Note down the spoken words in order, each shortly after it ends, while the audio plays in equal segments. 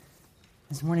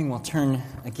This morning we'll turn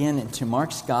again to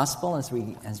Mark's Gospel as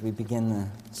we begin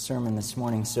the sermon this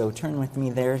morning. So turn with me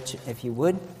there, if you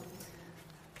would,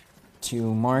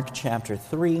 to Mark chapter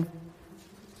 3.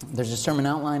 There's a sermon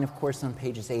outline, of course, on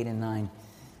pages 8 and 9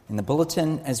 in the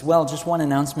bulletin. As well, just one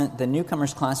announcement. The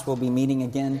newcomers class will be meeting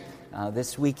again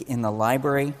this week in the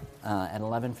library at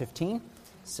 11:15.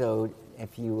 So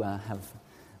if you have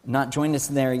not joined us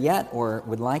there yet or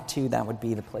would like to, that would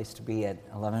be the place to be at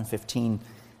 11:15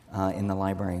 in the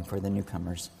library for the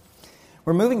newcomers.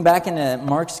 We're moving back into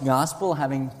Mark's Gospel,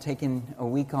 having taken a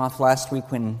week off last week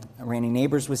when Randy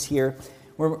Neighbors was here.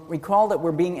 Recall that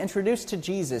we're being introduced to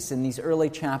Jesus in these early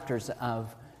chapters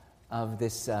of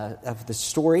the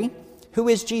story. Who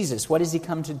is Jesus? What has he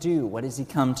come to do? What has he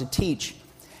come to teach?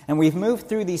 And we've moved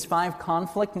through these 5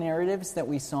 conflict narratives that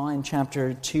we saw in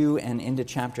chapter 2 and into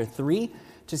chapter 3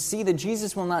 to see that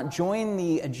Jesus will not join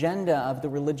the agenda of the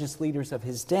religious leaders of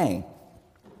his day.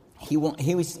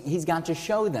 He's got to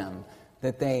show them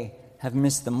that they have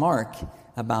missed the mark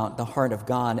about the heart of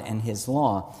God and his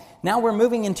law. Now we're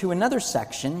moving into another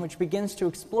section which begins to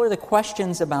explore the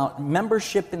questions about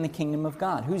membership in the kingdom of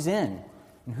God. Who's in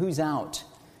and who's out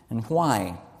and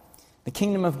why? The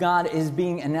kingdom of God is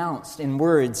being announced in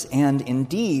words and in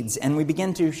deeds, and we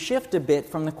begin to shift a bit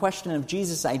from the question of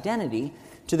Jesus' identity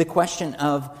to the question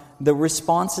of the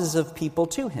responses of people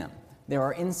to him. There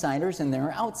are insiders and there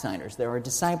are outsiders. There are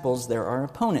disciples, there are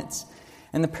opponents.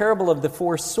 And the parable of the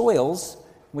 4 soils,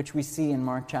 which we see in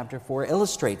Mark chapter 4,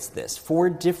 illustrates this. 4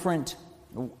 different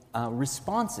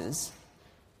responses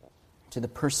to the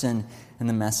person and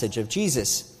the message of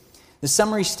Jesus. The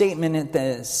summary statement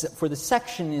for the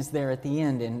section is there at the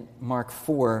end in Mark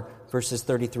 4, verses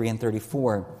 33 and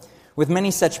 34. With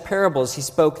many such parables, he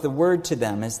spoke the word to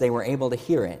them as they were able to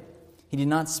hear it. He did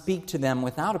not speak to them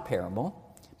without a parable,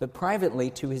 but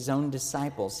privately to his own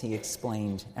disciples he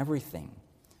explained everything.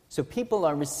 So people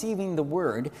are receiving the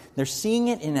word. They're seeing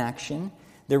it in action.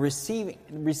 They're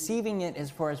receiving it as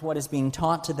far as what is being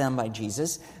taught to them by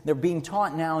Jesus. They're being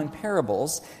taught now in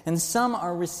parables, and some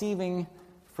are receiving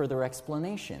further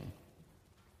explanation.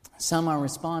 Some are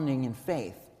responding in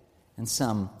faith, and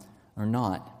some are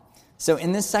not. So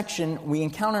in this section, we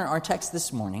encounter our text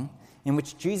this morning in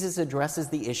which Jesus addresses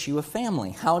the issue of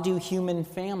family. How do human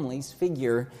families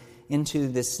figure into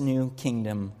this new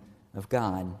kingdom of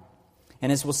God?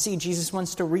 And as we'll see, Jesus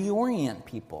wants to reorient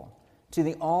people to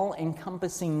the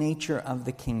all-encompassing nature of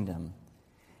the kingdom.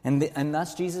 And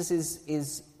thus Jesus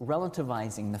is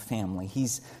relativizing the family.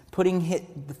 He's putting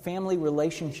the family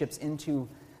relationships into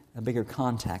a bigger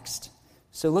context.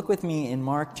 So look with me in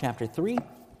Mark chapter 3,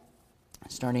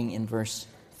 starting in verse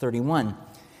 31.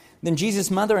 Then Jesus'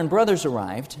 mother and brothers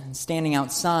arrived, and standing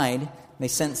outside, they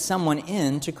sent someone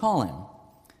in to call him.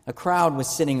 A crowd was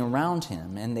sitting around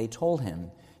him, and they told him,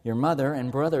 "Your mother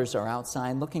and brothers are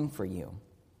outside looking for you."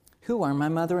 "Who are my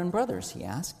mother and brothers?" he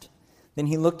asked. Then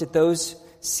he looked at those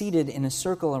seated in a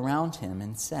circle around him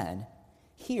and said,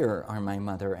 "Here are my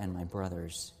mother and my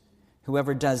brothers.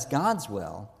 Whoever does God's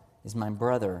will is my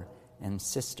brother and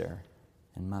sister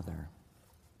and mother."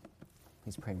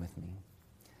 Please pray with me.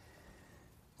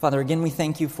 Father, again, we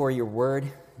thank you for your word,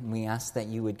 and we ask that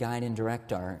you would guide and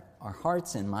direct our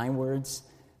hearts and my words,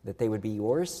 that they would be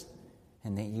yours,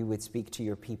 and that you would speak to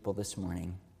your people this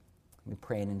morning. We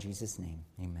pray it in Jesus' name.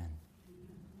 Amen.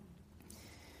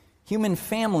 Human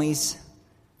families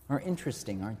are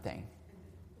interesting, aren't they?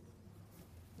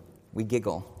 We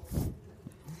giggle.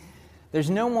 There's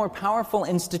no more powerful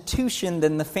institution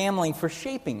than the family for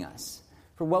shaping us,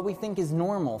 for what we think is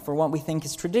normal, for what we think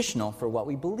is traditional, for what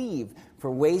we believe,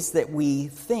 for ways that we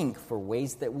think, for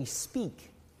ways that we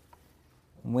speak,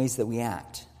 and ways that we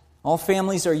act. All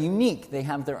families are unique. They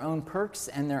have their own perks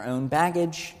and their own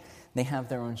baggage. They have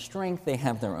their own strength. They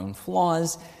have their own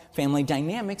flaws. Family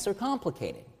dynamics are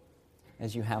complicated,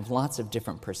 as you have lots of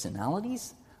different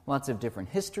personalities, lots of different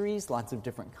histories, lots of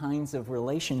different kinds of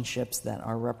relationships that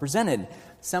are represented.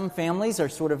 Some families are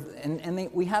sort of,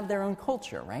 we have their own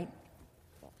culture, right?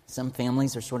 Some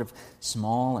families are sort of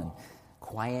small and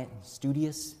quiet and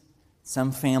studious.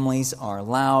 Some families are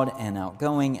loud and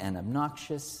outgoing and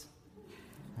obnoxious,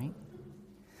 right?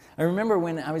 I remember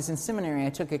when I was in seminary, I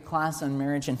took a class on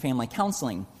marriage and family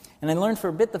counseling, and I learned for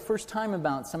a bit the first time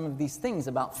about some of these things,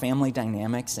 about family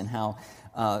dynamics and how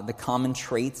the common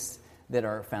traits that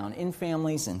are found in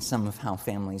families and some of how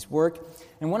families work.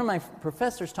 And one of my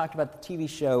professors talked about the TV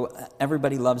show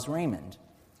Everybody Loves Raymond.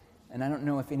 And I don't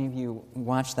know if any of you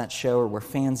watched that show or were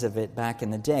fans of it back in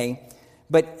the day.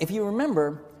 But if you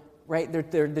remember, right,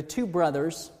 they're the 2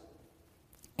 brothers,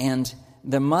 and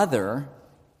the mother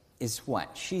is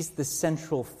what? She's the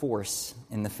central force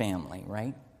in the family,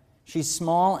 right? She's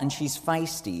small and she's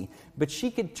feisty, but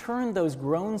she could turn those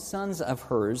grown sons of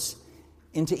hers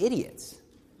into idiots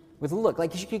with a look.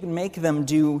 Like she could make them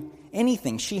do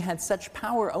anything. She had such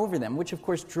power over them, which of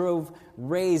course drove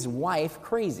Ray's wife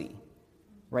crazy,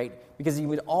 right? Because he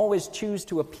would always choose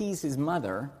to appease his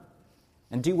mother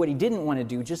and do what he didn't want to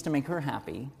do just to make her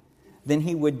happy. Then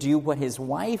he would do what his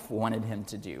wife wanted him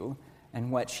to do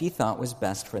and what she thought was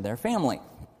best for their family,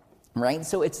 right?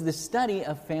 So it's the study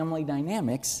of family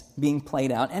dynamics being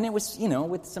played out, and it was,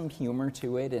 with some humor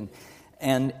to it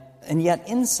and yet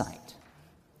insight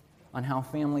on how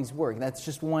families work. That's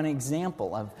just one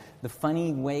example of the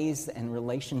funny ways and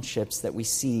relationships that we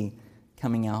see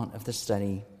coming out of the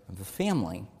study of the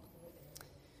family.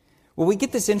 Well, we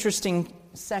get this interesting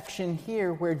section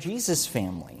here where Jesus'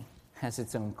 family has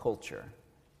its own culture.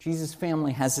 Jesus'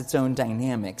 family has its own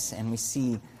dynamics, and we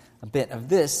see a bit of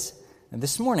this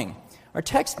morning. Our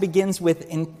text begins with,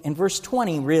 in verse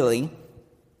 20, really,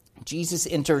 Jesus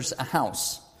enters a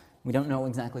house. We don't know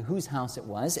exactly whose house it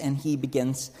was, and he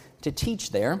begins to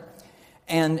teach there.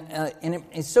 And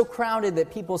it's so crowded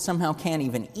that people somehow can't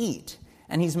even eat.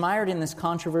 And he's mired in this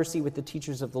controversy with the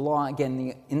teachers of the law. Again,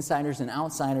 the insiders and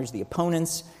outsiders, the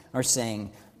opponents, are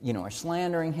saying, are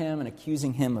slandering him and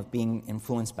accusing him of being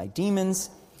influenced by demons.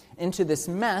 Into this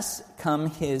mess come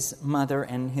his mother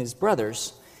and his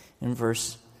brothers in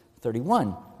verse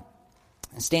 31.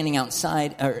 Standing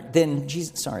outside, Then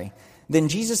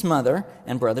Jesus' mother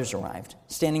and brothers arrived.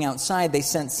 Standing outside, they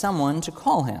sent someone to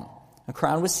call him. A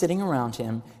crowd was sitting around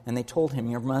him, and they told him,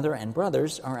 "Your mother and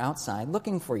brothers are outside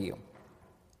looking for you."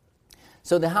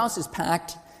 So the house is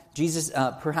packed. Jesus,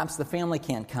 perhaps the family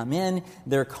can't come in.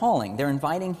 They're calling. They're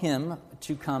inviting him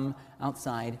to come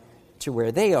outside to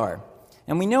where they are.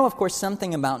 And we know, of course,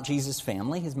 something about Jesus'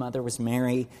 family. His mother was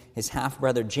Mary. His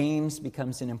half-brother James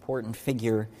becomes an important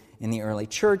figure in the early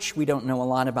church. We don't know a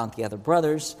lot about the other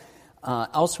brothers.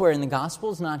 Elsewhere in the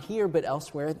Gospels, not here, but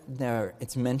elsewhere,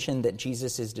 it's mentioned that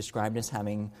Jesus is described as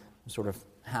having sort of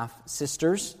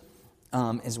half-sisters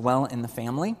as well in the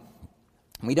family.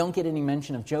 We don't get any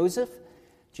mention of Joseph,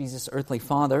 Jesus' earthly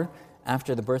father,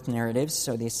 after the birth narratives,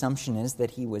 so the assumption is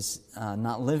that he was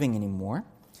not living anymore.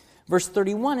 Verse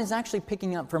 31 is actually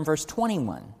picking up from verse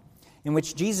 21, in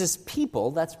which Jesus'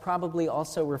 people, that's probably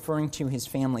also referring to his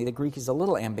family. The Greek is a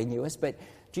little ambiguous, but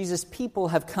Jesus' people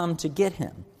have come to get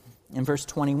him. In verse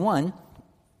 21,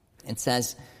 it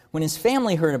says, "When his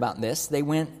family heard about this, they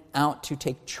went out to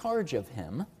take charge of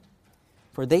him,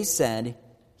 for they said,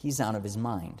 'He's out of his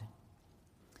mind.'"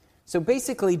 So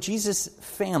basically, Jesus'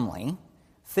 family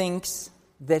thinks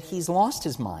that he's lost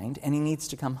his mind and he needs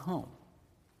to come home.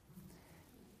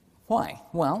 Why?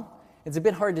 Well, it's a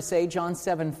bit hard to say. John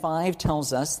 7:5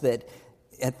 tells us that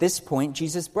at this point,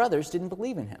 Jesus' brothers didn't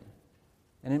believe in him.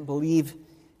 They didn't believe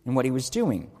in what he was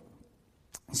doing.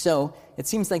 So it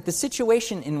seems like the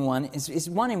situation is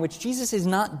one in which Jesus is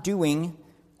not doing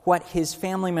what his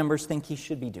family members think he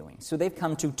should be doing. So they've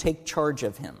come to take charge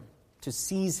of him, to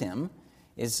seize him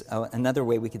is another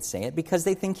way we could say it, because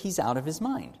they think he's out of his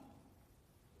mind.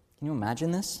 Can you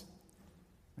imagine this?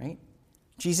 Right?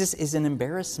 Jesus is an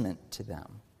embarrassment to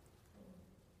them,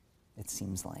 it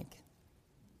seems like.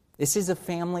 This is a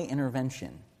family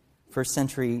intervention, first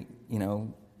century,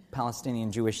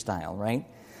 Palestinian Jewish style, right?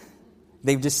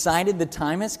 They've decided the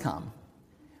time has come.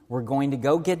 We're going to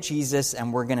go get Jesus,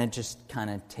 and we're going to just kind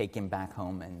of take him back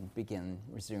home and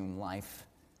resume life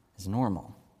as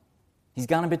normal. He's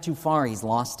gone a bit too far. He's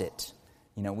lost it.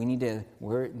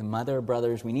 We're the mother,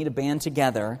 brothers, we need to band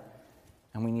together,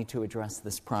 and we need to address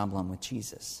this problem with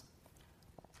Jesus.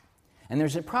 And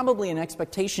there's probably an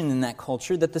expectation in that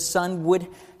culture that the son would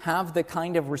have the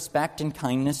kind of respect and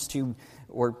kindness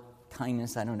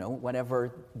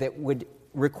whatever, that would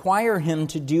require him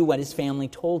to do what his family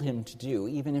told him to do,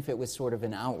 even if it was sort of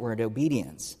an outward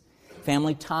obedience.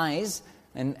 Family ties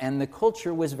and the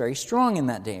culture was very strong in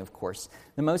that day, of course.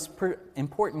 The most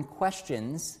important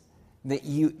questions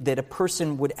that a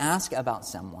person would ask about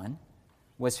someone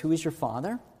was, who is your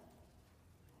father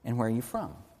and where are you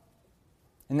from?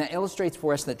 And that illustrates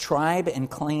for us that tribe and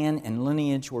clan and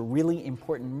lineage were really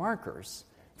important markers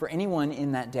for anyone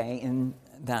in that day in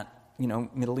that,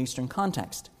 Middle Eastern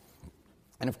context.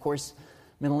 And of course,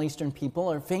 Middle Eastern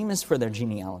people are famous for their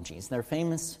genealogies. They're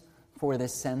famous for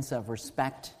this sense of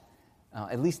respect,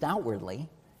 at least outwardly,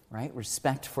 right?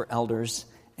 Respect for elders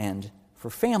and for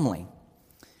family.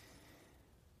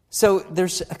 So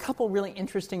there's a couple really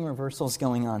interesting reversals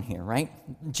going on here, right?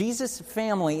 Jesus'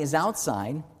 family is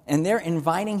outside, and they're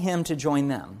inviting him to join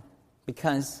them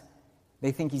because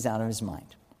they think he's out of his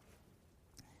mind.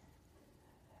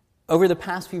 Over the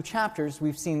past few chapters,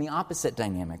 we've seen the opposite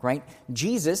dynamic, right?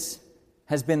 Jesus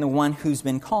has been the one who's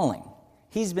been calling.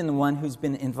 He's been the one who's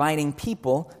been inviting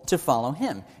people to follow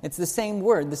him. It's the same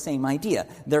word, the same idea.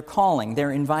 They're calling,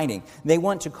 they're inviting. They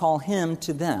want to call him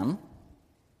to them.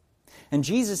 And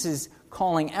Jesus is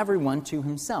calling everyone to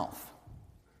himself.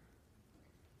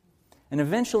 And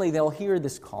eventually they'll hear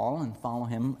this call and follow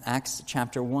him. Acts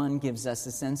chapter 1 gives us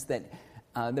a sense that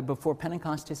before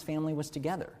Pentecost, his family was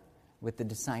together with the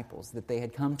disciples, that they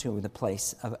had come to the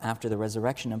place after the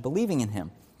resurrection of believing in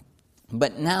him.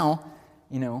 But now,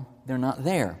 they're not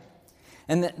there.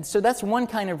 And so that's one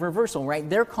kind of reversal, right?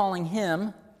 They're calling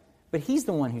him, but he's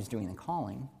the one who's doing the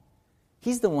calling.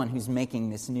 He's the one who's making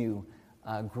this new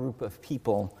group of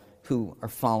people who are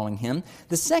following him.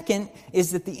 The second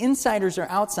is that the insiders are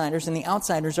outsiders and the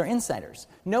outsiders are insiders.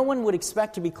 No one would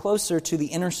expect to be closer to the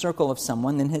inner circle of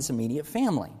someone than his immediate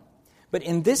family. But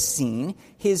in this scene,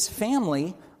 his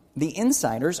family, the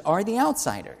insiders, are the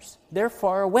outsiders. They're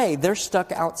far away. They're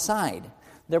stuck outside.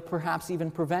 They're perhaps even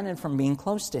prevented from being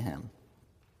close to him.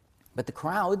 But the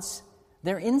crowds,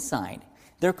 they're inside.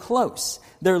 They're close.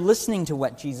 They're listening to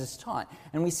what Jesus taught.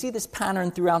 And we see this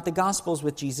pattern throughout the Gospels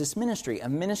with Jesus' ministry, a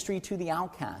ministry to the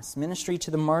outcasts, ministry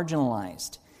to the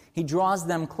marginalized. He draws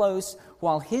them close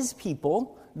while his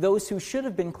people, those who should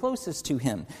have been closest to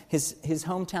him, his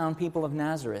hometown people of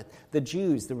Nazareth, the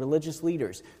Jews, the religious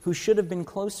leaders, who should have been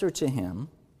closer to him,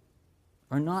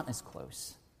 are not as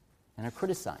close and are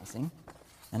criticizing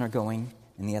and are going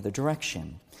in the other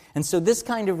direction. And so this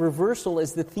kind of reversal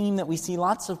is the theme that we see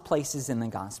lots of places in the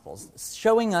Gospels,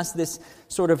 showing us this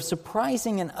sort of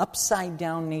surprising and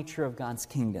upside-down nature of God's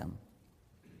kingdom.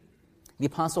 The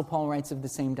Apostle Paul writes of the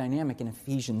same dynamic in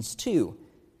Ephesians 2.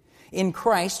 In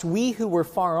Christ, we who were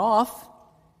far off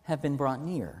have been brought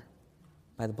near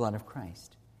by the blood of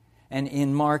Christ. And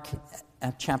in Mark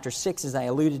chapter 6, as I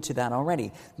alluded to that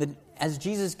already, as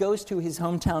Jesus goes to his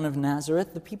hometown of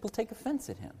Nazareth, the people take offense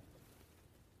at him.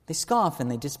 They scoff and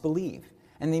they disbelieve,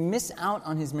 and they miss out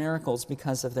on his miracles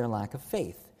because of their lack of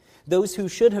faith. Those who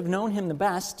should have known him the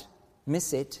best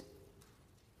miss it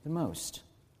the most.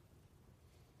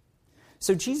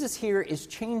 So Jesus here is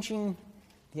changing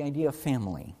the idea of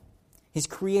family. He's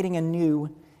creating a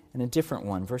new and a different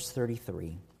one. Verse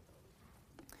 33.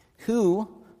 Who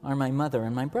are my mother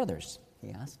and my brothers?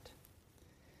 He asked.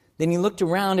 Then he looked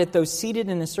around at those seated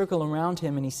in a circle around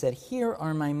him, and he said, here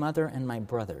are my mother and my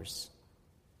brothers.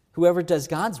 Whoever does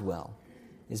God's will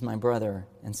is my brother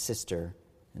and sister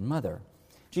and mother.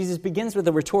 Jesus begins with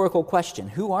a rhetorical question.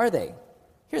 Who are they?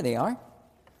 Here they are.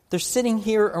 They're sitting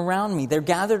here around me. They're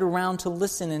gathered around to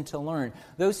listen and to learn.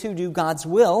 Those who do God's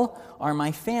will are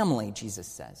my family, Jesus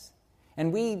says.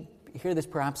 And we hear this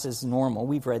perhaps as normal.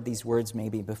 We've read these words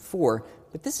maybe before,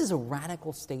 but this is a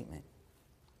radical statement.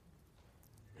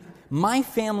 My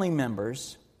family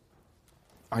members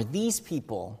are these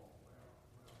people,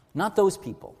 not those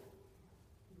people.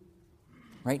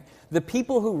 Right? The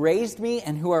people who raised me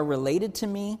and who are related to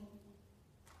me.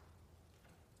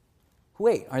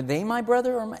 Wait, are they my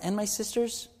brother and my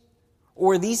sisters?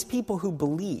 Or are these people who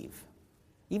believe,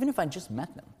 even if I just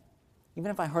met them, even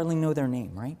if I hardly know their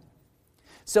name, right?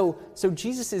 So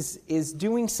Jesus is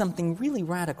doing something really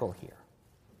radical here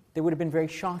that would have been very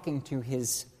shocking to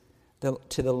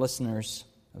the listeners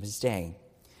of his day.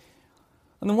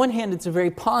 On the one hand, it's a very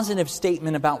positive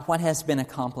statement about what has been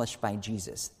accomplished by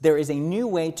Jesus. There is a new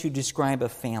way to describe a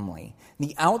family.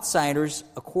 The outsiders,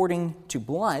 according to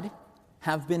blood,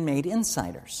 have been made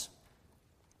insiders.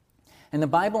 And the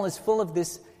Bible is full of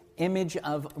this image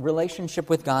of relationship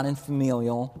with God in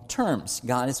familial terms.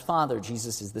 God is Father,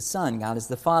 Jesus is the Son, God is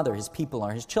the Father, his people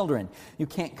are his children. You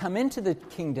can't come into the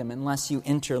kingdom unless you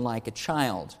enter like a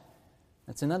child.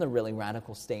 That's another really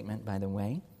radical statement, by the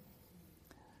way.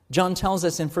 John tells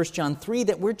us in 1 John 3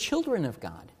 that we're children of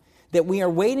God, that we are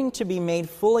waiting to be made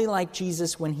fully like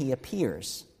Jesus when he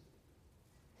appears.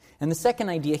 And the second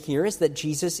idea here is that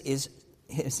Jesus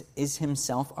is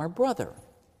himself our brother,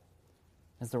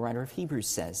 as the writer of Hebrews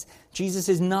says. Jesus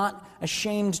is not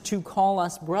ashamed to call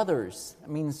us brothers. That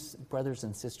means brothers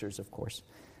and sisters, of course.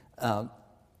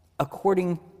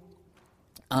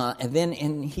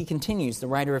 He continues, the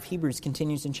writer of Hebrews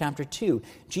continues in chapter 2.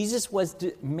 Jesus was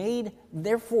made,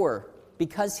 therefore,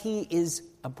 because he is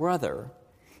a brother,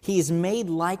 he is made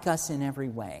like us in every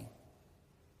way.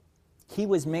 He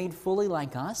was made fully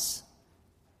like us,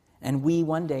 and we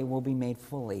one day will be made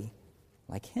fully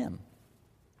like him.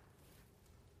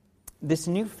 This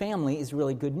new family is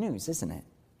really good news, isn't it?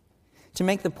 To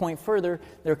make the point further,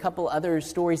 there are a couple other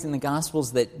stories in the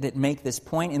Gospels that make this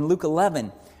point. In Luke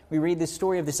 11, we read the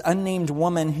story of this unnamed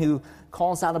woman who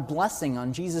calls out a blessing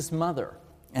on Jesus' mother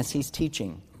as he's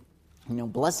teaching.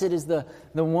 Blessed is the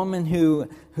woman who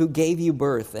gave you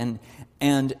birth.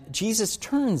 And Jesus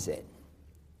turns it.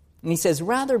 And he says,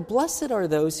 rather, blessed are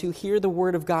those who hear the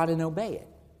word of God and obey it.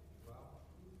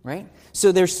 Right?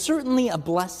 So there's certainly a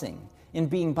blessing in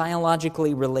being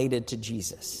biologically related to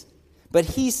Jesus. But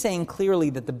he's saying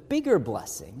clearly that the bigger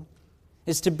blessing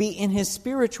is to be in his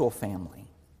spiritual family.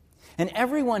 And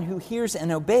everyone who hears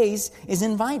and obeys is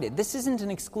invited. This isn't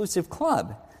an exclusive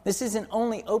club. This isn't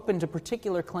only open to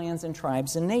particular clans and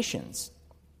tribes and nations.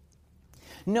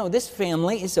 No, this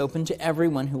family is open to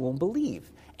everyone who will believe.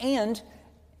 And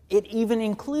it even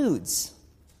includes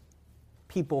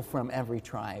people from every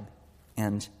tribe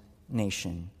and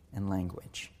nation and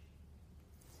language.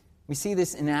 We see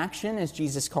this in action as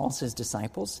Jesus calls his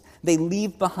disciples. They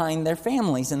leave behind their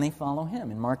families and they follow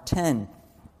him. In Mark 10,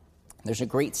 there's a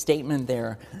great statement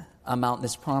there about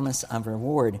this promise of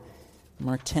reward.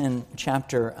 Mark 10,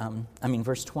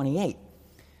 verse 28.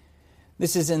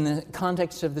 This is in the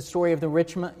context of the story of the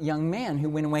rich young man who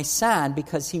went away sad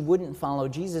because he wouldn't follow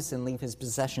Jesus and leave his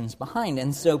possessions behind.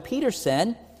 And so Peter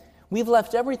said, "We've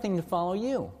left everything to follow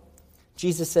you."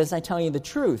 Jesus says, "I tell you the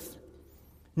truth.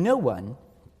 No one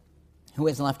who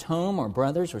has left home or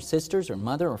brothers or sisters or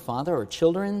mother or father or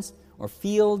children or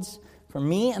fields for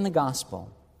me and the gospel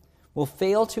will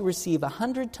fail to receive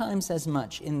 100 times as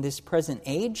much in this present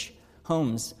age,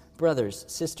 homes, brothers,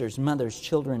 sisters, mothers,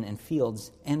 children, and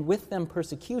fields, and with them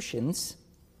persecutions,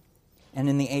 and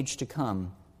in the age to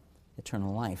come,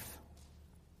 eternal life."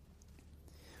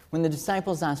 When the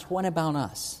disciples asked, "What about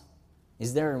us?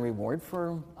 Is there a reward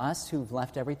for us who've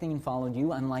left everything and followed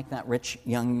you, unlike that rich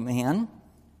young man?"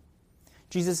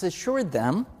 Jesus assured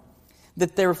them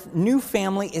that their new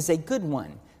family is a good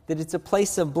one, that it's a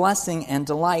place of blessing and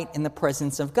delight in the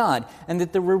presence of God, and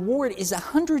that the reward is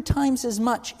 100 times as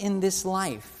much in this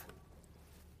life,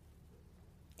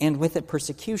 and with it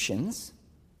persecutions,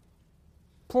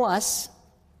 plus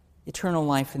eternal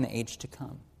life in the age to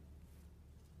come.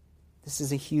 This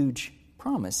is a huge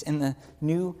promise in the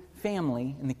new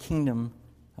family in the kingdom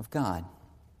of God.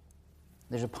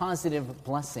 There's a positive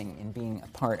blessing in being a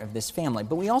part of this family,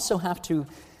 but we also have to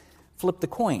flip the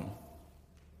coin.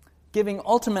 Giving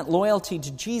ultimate loyalty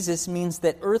to Jesus means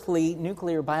that earthly,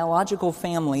 nuclear, biological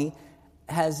family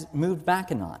has moved back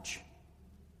a notch.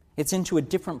 It's into a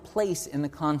different place in the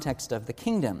context of the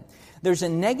kingdom. There's a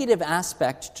negative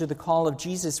aspect to the call of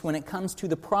Jesus when it comes to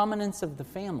the prominence of the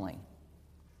family.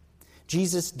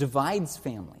 Jesus divides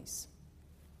families.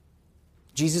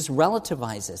 Jesus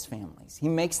relativizes families. He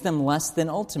makes them less than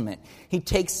ultimate. He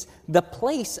takes the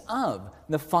place of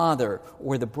the father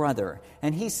or the brother.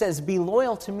 And he says, "Be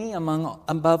loyal to me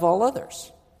above all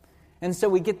others." And so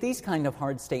we get these kind of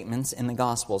hard statements in the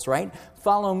Gospels, right?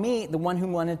 Follow me, the one who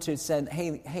wanted to said,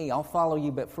 hey, I'll follow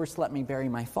you, but first let me bury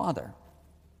my father.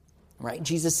 Right?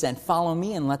 Jesus said, "Follow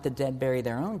me and let the dead bury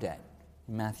their own dead,"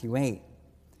 in Matthew 8.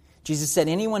 Jesus said,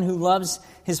 "Anyone who loves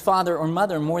his father or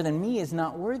mother more than me is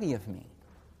not worthy of me."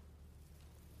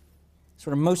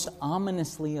 Sort of most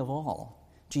ominously of all,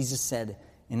 Jesus said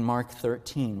in Mark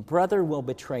 13, "Brother will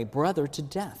betray brother to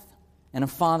death, and a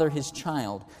father his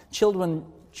child. Children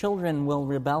will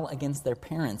rebel against their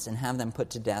parents and have them put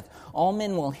to death. All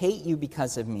men will hate you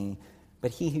because of me,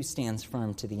 but he who stands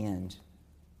firm to the end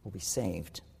will be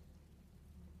saved."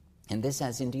 And this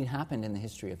has indeed happened in the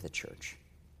history of the church.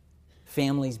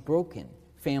 Families broken,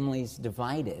 families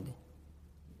divided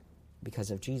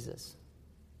because of Jesus.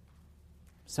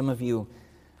 Some of you,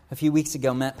 a few weeks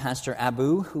ago, met Pastor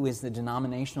Abu, who is the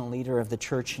denominational leader of the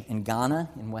church in Ghana,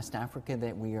 in West Africa,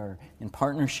 that we are in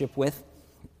partnership with.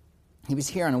 He was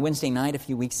here on a Wednesday night a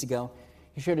few weeks ago.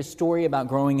 He shared a story about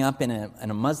growing up in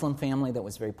a Muslim family that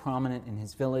was very prominent in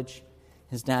his village.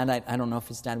 His dad, I don't know if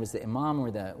his dad was the imam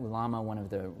or the ulama, one of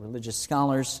the religious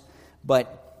scholars,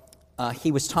 but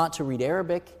he was taught to read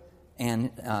Arabic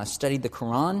and studied the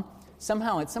Quran.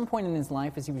 Somehow, at some point in his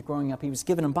life, as he was growing up, he was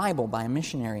given a Bible by a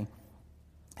missionary.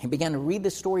 He began to read the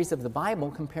stories of the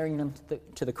Bible, comparing them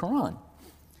to the Quran.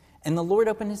 And the Lord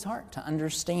opened his heart to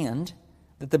understand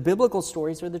that the biblical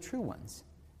stories are the true ones,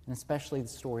 and especially the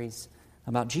stories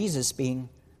about Jesus being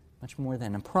much more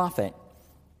than a prophet.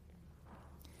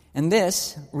 And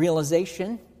this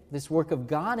realization, this work of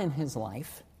God in his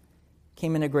life,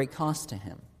 came at a great cost to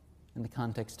him in the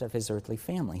context of his earthly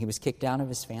family. He was kicked out of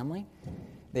his family.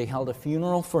 They held a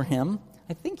funeral for him.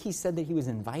 I think he said that he was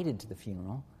invited to the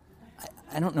funeral.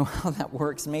 I don't know how that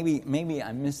works. Maybe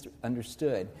I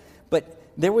misunderstood. But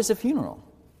there was a funeral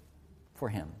for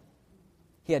him.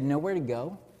 He had nowhere to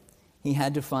go. He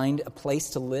had to find a place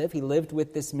to live. He lived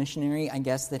with this missionary, I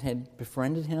guess, that had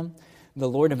befriended him. The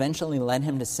Lord eventually led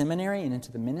him to seminary and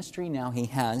into the ministry. Now he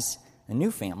has a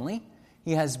new family,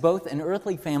 He has both an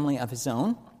earthly family of his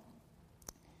own,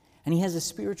 and he has a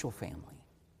spiritual family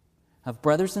of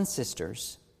brothers and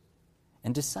sisters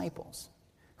and disciples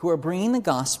who are bringing the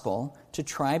gospel to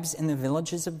tribes in the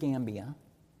villages of Gambia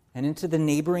and into the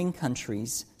neighboring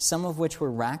countries, some of which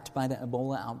were racked by the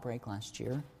Ebola outbreak last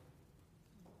year.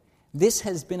 This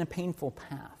has been a painful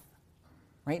path,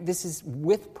 right? This is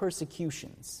with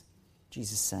persecutions,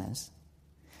 Jesus says.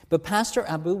 But Pastor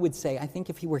Abu would say, I think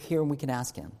if he were here, we could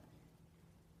ask him,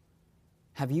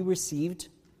 have you received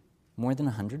more than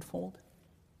 100-fold?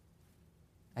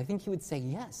 I think he would say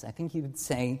yes. I think he would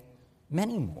say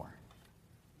many more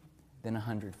than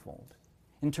 100-fold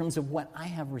in terms of what I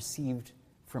have received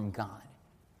from God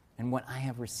and what I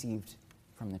have received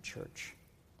from the church.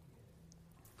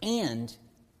 And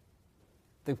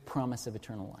the promise of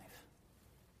eternal life.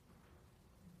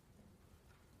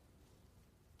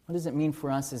 What does it mean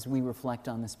for us as we reflect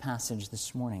on this passage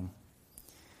this morning?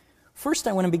 First,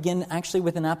 I want to begin actually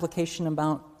with an application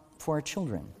for our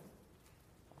children.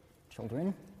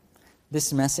 Children,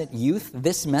 this message, youth,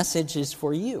 this message is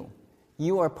for you.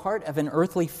 You are part of an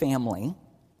earthly family.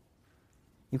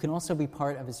 You can also be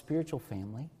part of a spiritual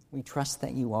family. We trust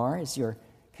that you are as you're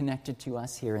connected to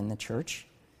us here in the church.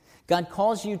 God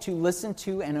calls you to listen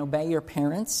to and obey your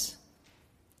parents.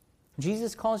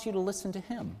 Jesus calls you to listen to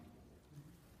him.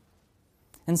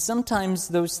 And sometimes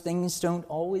those things don't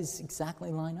always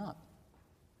exactly line up,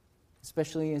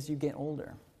 especially as you get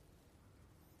older.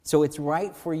 So it's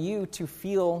right for you to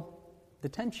feel the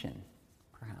tension,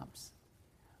 perhaps,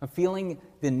 of feeling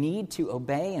the need to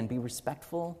obey and be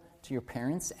respectful to your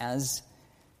parents as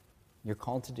you're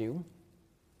called to do,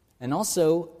 and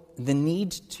also the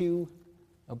need to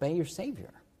obey your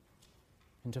Savior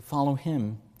and to follow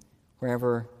him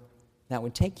wherever that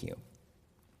would take you.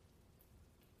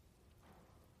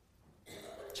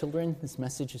 Children, this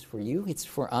message is for you. It's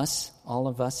for us, all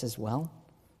of us as well,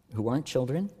 who aren't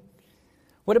children.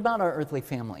 What about our earthly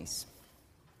families?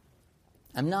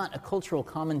 I'm not a cultural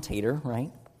commentator,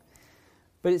 right?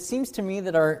 But it seems to me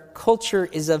that our culture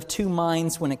is of two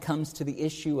minds when it comes to the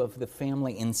issue of the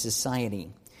family in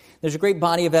society. There's a great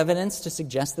body of evidence to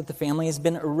suggest that the family has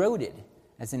been eroded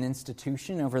as an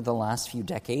institution over the last few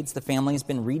decades. The family has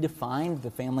been redefined.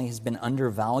 The family has been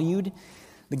undervalued.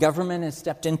 The government has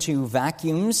stepped into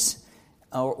vacuums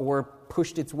or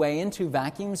pushed its way into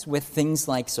vacuums with things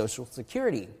like Social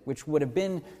Security, which would have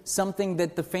been something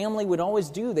that the family would always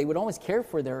do. They would always care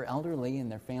for their elderly and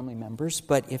their family members.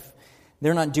 But if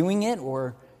they're not doing it,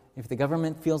 or if the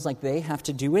government feels like they have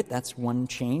to do it, that's one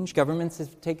change. Governments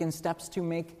have taken steps to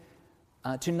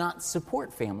not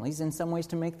support families, in some ways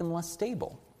to make them less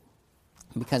stable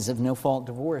because of no-fault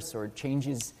divorce or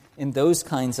changes in those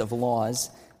kinds of laws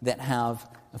that have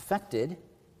affected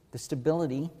the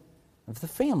stability of the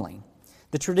family.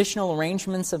 The traditional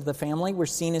arrangements of the family were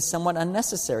seen as somewhat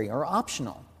unnecessary or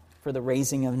optional for the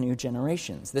raising of new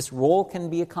generations. This role can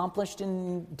be accomplished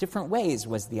in different ways,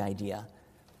 was the idea.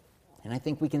 And I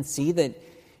think we can see that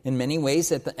in many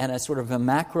ways at a sort of a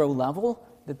macro level,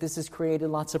 that this has created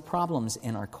lots of problems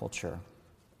in our culture.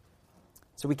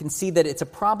 So we can see that it's a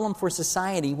problem for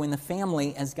society when the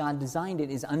family, as God designed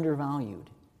it, is undervalued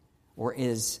or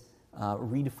is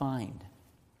redefined.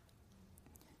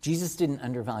 Jesus didn't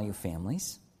undervalue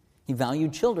families. He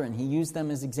valued children. He used them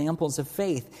as examples of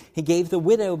faith. He gave the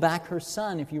widow back her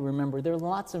son, if you remember. There are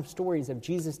lots of stories of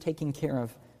Jesus taking care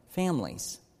of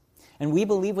families. And we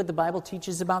believe what the Bible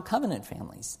teaches about covenant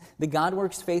families, that God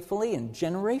works faithfully and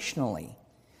generationally,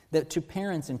 that to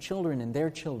parents and children and their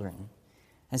children,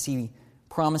 as he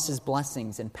promises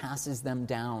blessings and passes them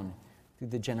down through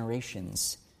the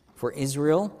generations for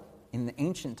Israel in the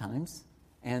ancient times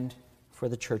and for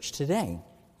the church today.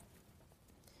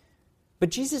 But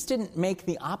Jesus didn't make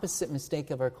the opposite mistake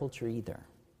of our culture either.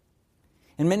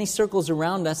 In many circles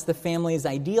around us, the family is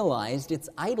idealized, it's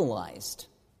idolized,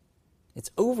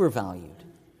 it's overvalued.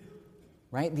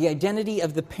 Right? The identity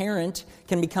of the parent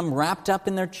can become wrapped up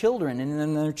in their children and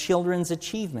in their children's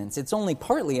achievements. It's only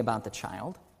partly about the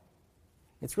child.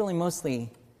 It's really mostly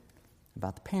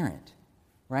about the parent.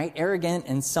 Right? Arrogance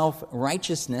and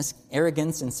self-righteousness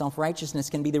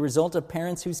can be the result of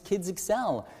parents whose kids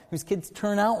excel, whose kids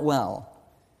turn out well,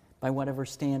 by whatever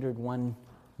standard one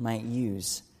might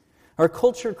use. Our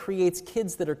culture creates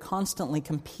kids that are constantly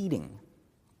competing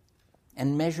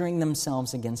and measuring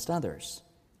themselves against others.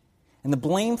 And the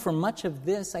blame for much of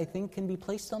this, I think, can be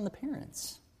placed on the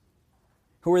parents,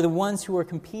 who are the ones who are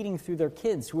competing through their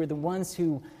kids, who are the ones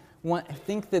who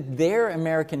think that their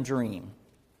American dream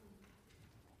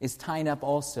is tied up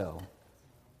also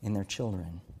in their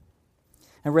children.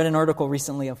 I read an article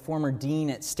recently of former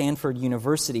dean at Stanford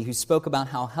University who spoke about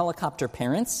how helicopter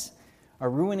parents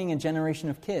are ruining a generation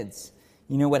of kids.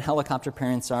 You know what helicopter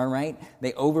parents are, right?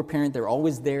 They overparent, they're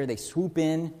always there, they swoop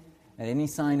in at any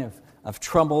sign of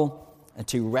trouble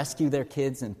to rescue their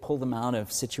kids and pull them out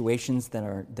of situations that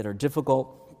are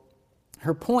difficult.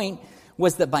 Her point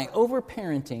was that by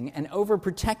overparenting and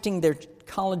overprotecting their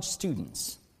college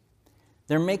students,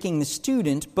 they're making the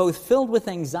student both filled with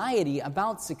anxiety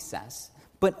about success,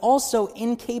 but also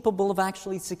incapable of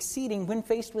actually succeeding when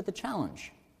faced with a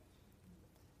challenge.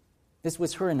 This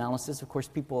was her analysis. Of course,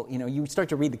 people, you start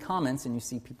to read the comments and you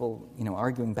see people,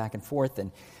 arguing back and forth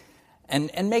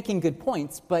and making good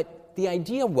points. But the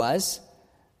idea was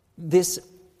this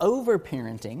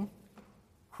overparenting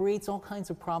creates all kinds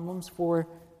of problems for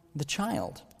the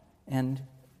child. And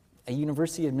a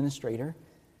university administrator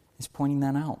is pointing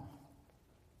that out.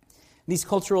 These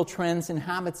cultural trends and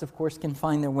habits, of course, can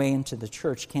find their way into the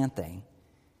church, can't they?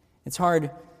 It's hard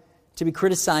to be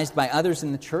criticized by others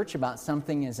in the church about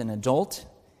something as an adult.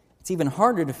 It's even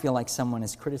harder to feel like someone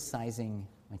is criticizing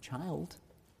my child,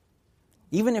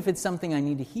 even if it's something I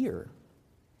need to hear.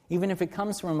 Even if it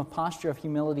comes from a posture of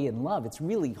humility and love, it's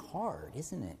really hard,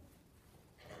 isn't it?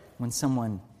 When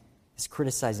someone is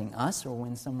criticizing us or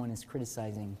when someone is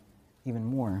criticizing even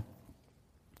more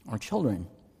our children.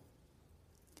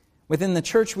 Within the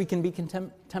church, we can be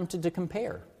tempted to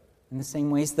compare in the same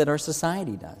ways that our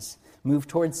society does. Move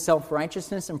towards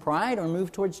self-righteousness and pride, or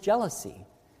move towards jealousy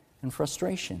and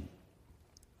frustration.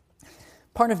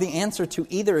 Part of the answer to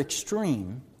either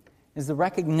extreme is the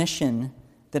recognition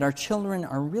that our children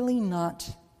are really not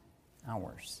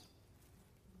ours.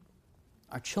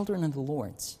 Our children are the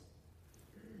Lord's.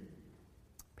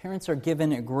 Parents are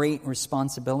given a great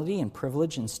responsibility and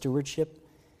privilege and stewardship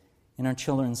in our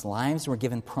children's lives. We're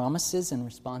given promises and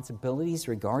responsibilities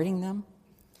regarding them.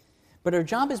 But our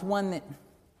job is one that,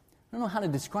 I don't know how to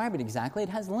describe it exactly, it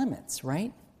has limits,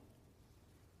 right?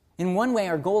 In one way,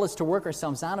 our goal is to work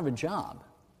ourselves out of a job.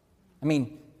 On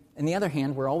the other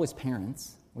hand, we're always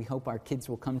parents. We hope our kids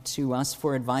will come to us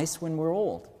for advice when we're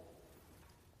old.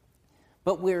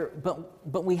 But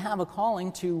we have a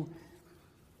calling to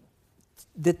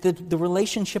that the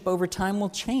relationship over time will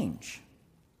change.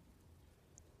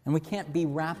 And we can't be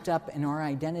wrapped up in our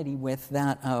identity with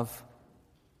that of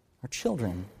our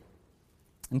children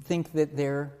and think that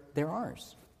they're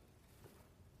ours.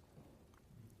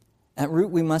 At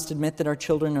root, we must admit that our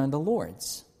children are the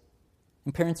Lord's.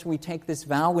 And parents, we take this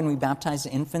vow when we baptize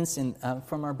infants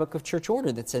from our book of church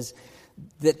order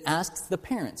that asks the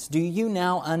parents, do you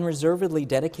now unreservedly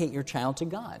dedicate your child to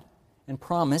God and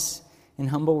promise in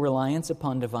humble reliance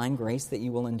upon divine grace that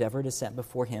you will endeavor to set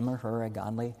before him or her a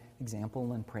godly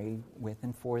example and pray with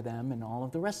and for them and all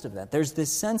of the rest of that. There's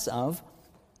this sense of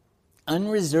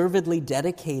unreservedly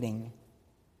dedicating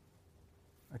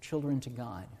our children to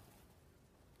God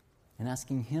and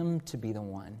asking him to be the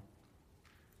one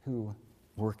who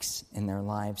works in their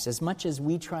lives. As much as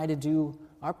we try to do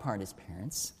our part as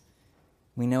parents,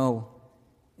 we know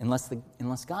unless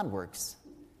God works,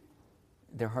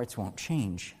 their hearts won't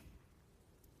change.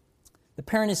 The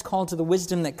parent is called to the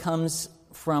wisdom that comes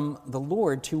from the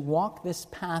Lord to walk this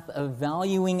path of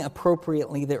valuing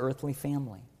appropriately the earthly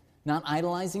family, not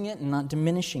idolizing it and not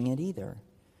diminishing it either.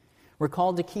 We're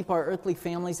called to keep our earthly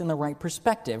families in the right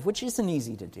perspective, which isn't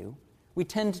easy to do. We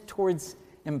tend towards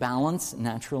imbalance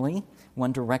naturally,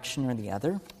 one direction or the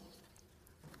other.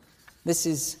 This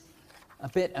is a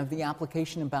bit of the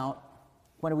application about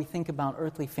what do we think about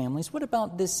earthly families. What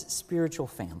about this spiritual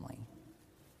family?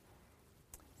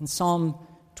 In Psalm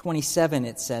 27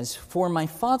 it says, "For my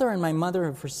father and my mother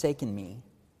have forsaken me,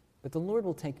 but the Lord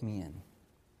will take me in."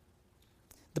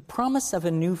 The promise of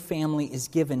a new family is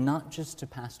given not just to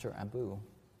Pastor Abu,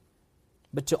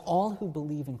 but to all who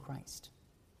believe in Christ.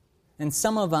 And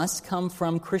some of us come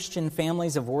from Christian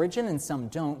families of origin and some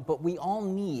don't, but we all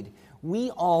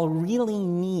really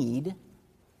need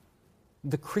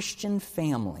the Christian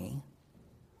family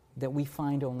that we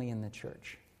find only in the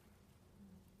church.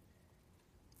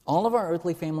 All of our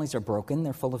earthly families are broken.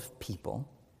 They're full of people.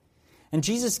 And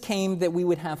Jesus came that we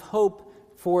would have hope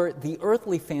for the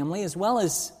earthly family as well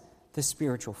as the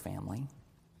spiritual family,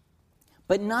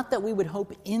 but not that we would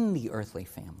hope in the earthly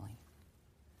family.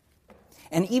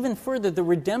 And even further, the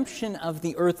redemption of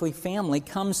the earthly family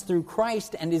comes through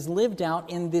Christ and is lived out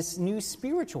in this new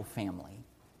spiritual family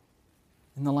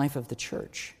in the life of the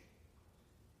church.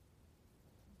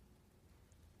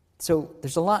 So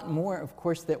there's a lot more, of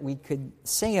course, that we could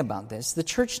say about this. The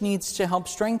church needs to help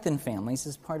strengthen families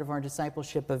as part of our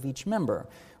discipleship of each member.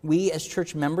 We, as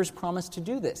church members, promise to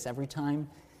do this every time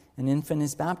an infant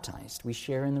is baptized. We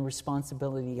share in the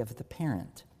responsibility of the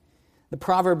parent. The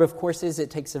proverb, of course, is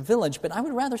it takes a village, but I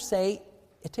would rather say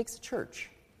it takes a church.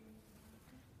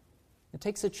 It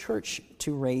takes a church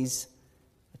to raise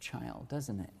a child,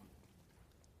 doesn't it?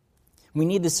 We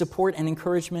need the support and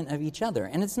encouragement of each other.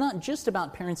 And it's not just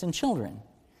about parents and children,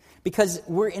 because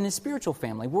we're in a spiritual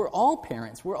family. We're all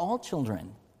parents. We're all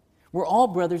children. We're all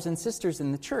brothers and sisters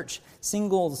in the church,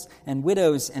 singles and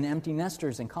widows and empty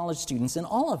nesters and college students, and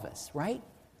all of us, right?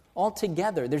 All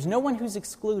together. There's no one who's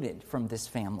excluded from this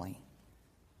family.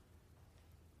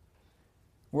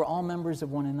 We're all members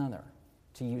of one another,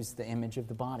 to use the image of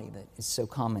the body that is so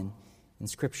common in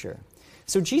Scripture.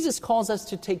 So Jesus calls us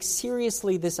to take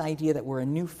seriously this idea that we're a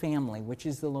new family, which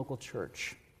is the local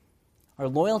church. Our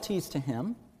loyalty is to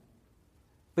Him,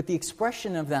 but the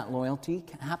expression of that loyalty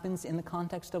happens in the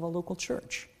context of a local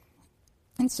church.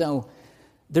 And so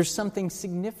there's something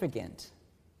significant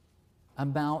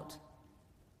about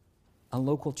a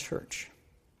local church.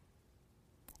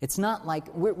 It's not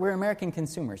like we're American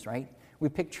consumers, right? We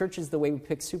pick churches the way we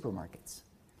pick supermarkets.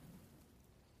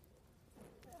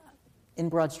 In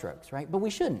broad strokes, right? But we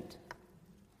shouldn't.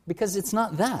 Because it's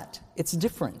not that. It's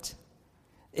different.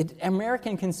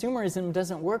 American consumerism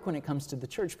doesn't work when it comes to the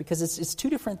church because it's two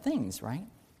different things, right?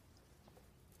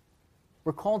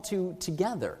 We're called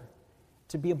together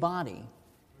to be a body.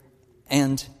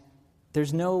 And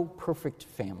there's no perfect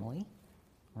family,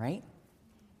 right?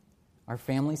 Our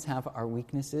families have our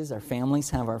weaknesses. Our families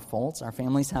have our faults. Our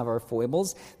families have our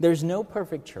foibles. There's no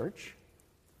perfect church,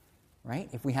 right?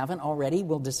 If we haven't already,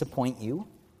 we'll disappoint you.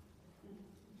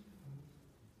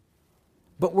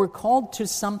 But we're called to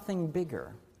something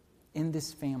bigger in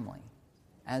this family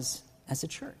as a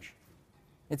church.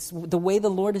 It's the way the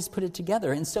Lord has put it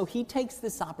together. And so He takes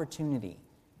this opportunity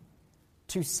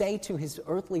to say to His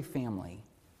earthly family,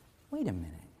 wait a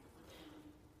minute.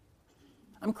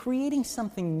 I'm creating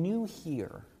something new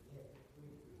here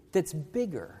that's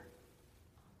bigger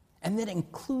and that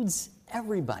includes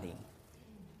everybody.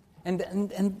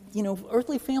 And you know,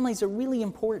 earthly families are really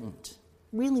important,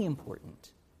 really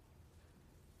important.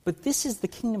 But this is the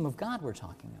kingdom of God we're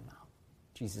talking about,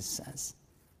 Jesus says.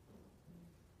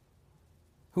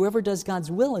 Whoever does God's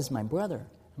will is my brother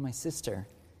and my sister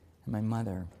and my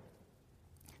mother.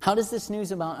 How does this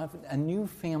news about a new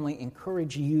family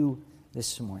encourage you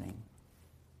this morning?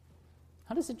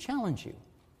 How does it challenge you?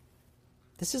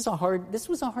 This was a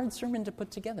hard sermon to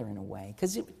put together in a way,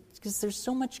 because there's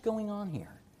so much going on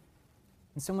here.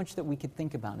 And so much that we could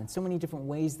think about, and so many different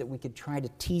ways that we could try to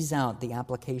tease out the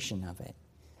application of it.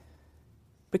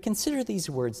 But consider these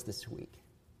words this week.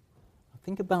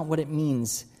 Think about what it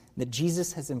means that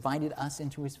Jesus has invited us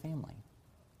into His family,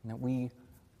 and that we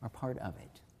are part of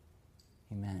it.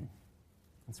 Amen.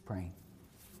 Let's pray.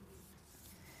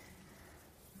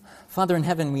 Father in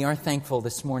heaven, we are thankful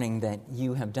this morning that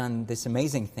You have done this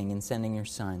amazing thing in sending Your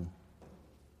Son,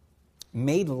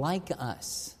 made like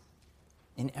us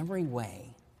in every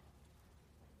way,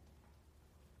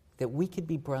 that we could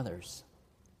be brothers,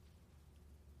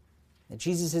 that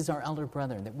Jesus is our elder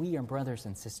brother, that we are brothers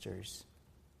and sisters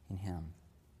in Him.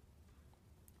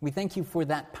 We thank You for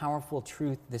that powerful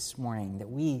truth this morning, that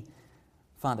we,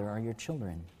 Father, are Your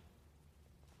children.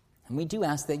 And we do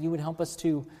ask that You would help us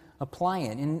to apply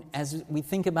it. And as we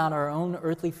think about our own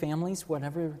earthly families,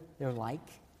 whatever they're like,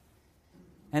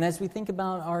 and as we think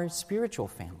about our spiritual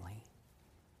family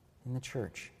in the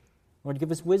church, Lord, give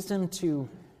us wisdom to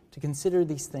consider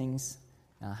these things.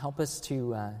 Help us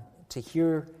to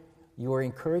hear Your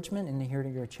encouragement and to hear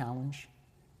Your challenge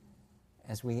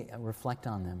as we reflect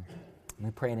on them. And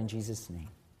we pray it in Jesus' name.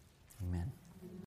 Amen.